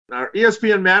our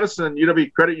ESPN Madison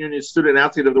UW Credit Union Student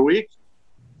Athlete of the Week,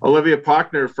 Olivia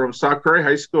Paukner from Sauk Prairie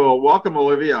High School. Welcome,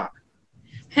 Olivia.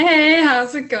 Hey,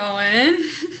 how's it going?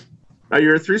 Now,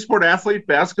 you're a three-sport athlete,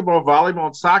 basketball, volleyball,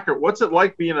 and soccer. What's it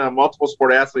like being a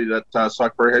multiple-sport athlete at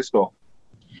Sauk Prairie High School?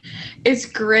 It's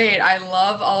great. I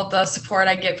love all of the support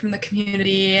I get from the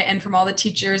community and from all the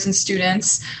teachers and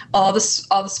students, all the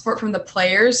support from the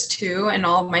players too, and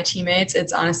all of my teammates.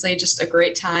 It's honestly just a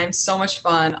great time. So much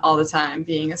fun all the time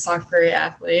being a Sauk Prairie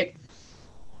athlete.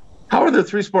 How are the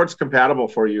three sports compatible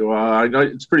for you? I know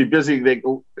it's pretty busy. They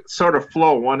sort of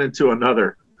flow one into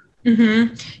another.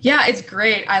 Mm-hmm. Yeah, it's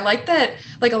great. I like that.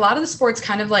 Like a lot of the sports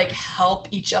kind of like help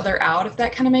each other out, if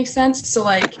that kind of makes sense. So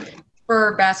like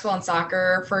for basketball and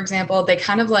soccer, for example, they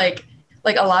kind of like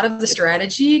a lot of the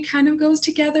strategy kind of goes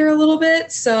together a little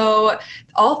bit. So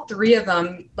all three of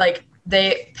them, like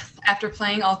after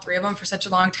playing all three of them for such a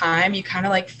long time, you kind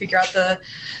of like figure out the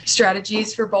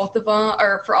strategies for both of them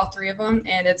or for all three of them.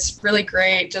 And it's really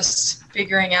great just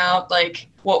figuring out like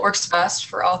what works best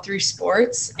for all three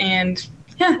sports. And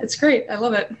yeah, it's great. I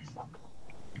love it.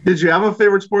 Did you have a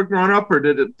favorite sport growing up, or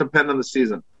did it depend on the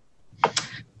season?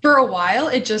 For a while,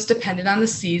 it just depended on the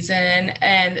season.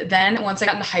 And then once I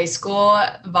got into high school,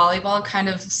 volleyball kind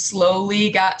of slowly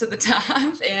got to the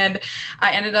top. And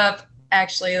I ended up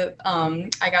actually,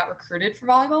 I got recruited for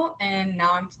volleyball. And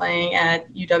now I'm playing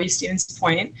at UW Stevens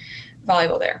Point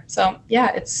volleyball there. So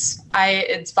yeah, it's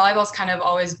volleyball's kind of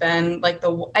always been like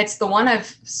it's the one I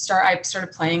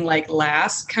started playing like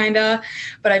last kind of,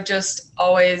 but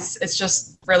it's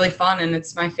just really fun and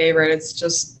it's my favorite. It's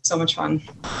just so much fun.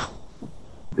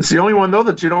 It's the only one though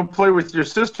that you don't play with your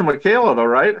sister Michaela though,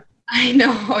 right? I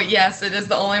know. Yes, it is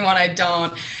the only one I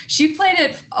don't. She played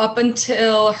it up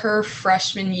until her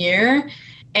freshman year.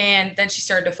 And then she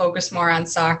started to focus more on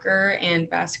soccer and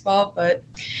basketball. But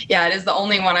yeah, it is the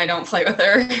only one I don't play with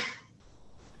her.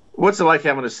 What's it like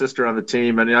having a sister on the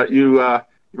team? And you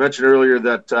mentioned earlier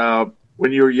that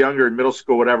when you were younger in middle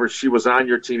school, whatever, she was on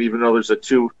your team, even though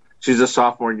she's a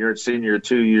sophomore and you're a senior,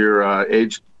 2-year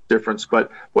age difference.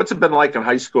 But what's it been like in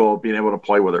high school being able to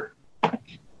play with her?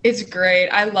 It's great.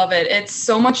 I love it. It's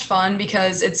so much fun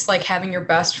because it's like having your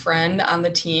best friend on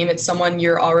the team. It's someone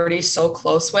you're already so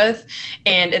close with,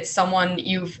 and it's someone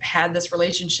you've had this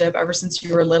relationship ever since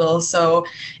you were little. So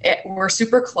we're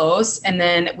super close, and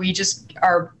then we just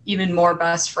are even more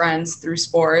best friends through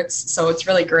sports. So it's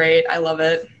really great. I love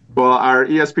it. Well, our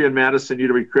ESPN Madison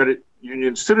UW Credit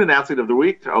Union Student Athlete of the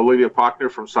Week, Olivia Paukner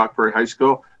from Sauk Prairie High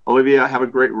School. Olivia, have a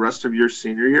great rest of your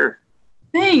senior year.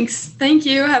 Thanks. Thank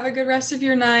you. Have a good rest of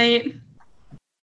your night.